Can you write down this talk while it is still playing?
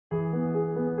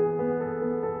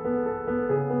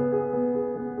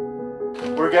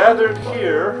We're gathered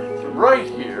here, right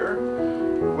here,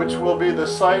 which will be the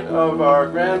site of our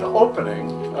grand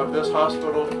opening of this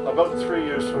hospital about 3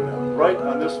 years from now, right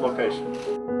on this location.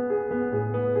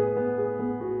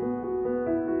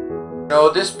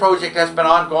 This project has been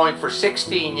ongoing for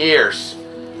 16 years.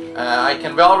 I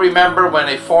can well remember when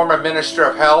a former Minister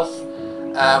of Health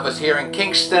was here in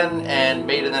Kingston and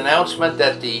made an announcement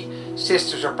that the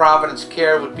Sisters of Providence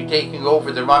Care would be taking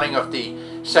over the running of the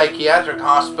psychiatric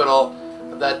hospital,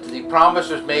 that the promise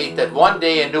was made that one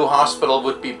day a new hospital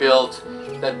would be built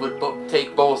that would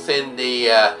take both in the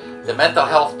mental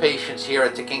health patients here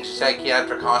at the Kingston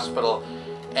Psychiatric Hospital.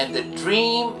 And the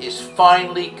dream is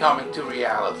finally coming to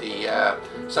reality,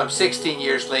 some 16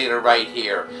 years later right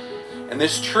here. And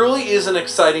this truly is an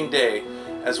exciting day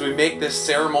as we make this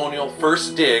ceremonial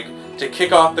first dig to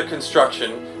kick off the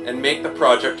construction and make the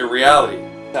project a reality.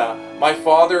 My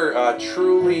father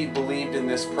truly believed in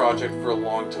this project for a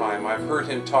long time. I've heard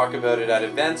him talk about it at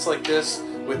events like this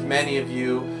with many of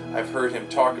you. I've heard him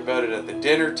talk about it at the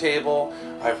dinner table.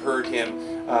 I've heard him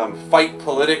fight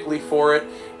politically for it,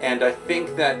 and I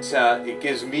think that it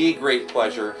gives me great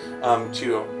pleasure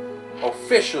to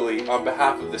officially, on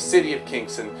behalf of the City of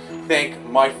Kingston, thank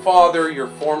my father, your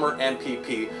former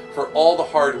MPP, for all the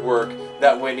hard work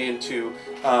that went into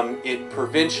it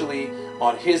provincially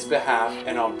on his behalf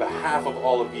and on behalf of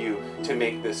all of you to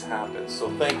make this happen. So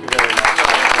thank you very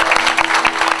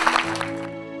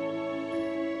much.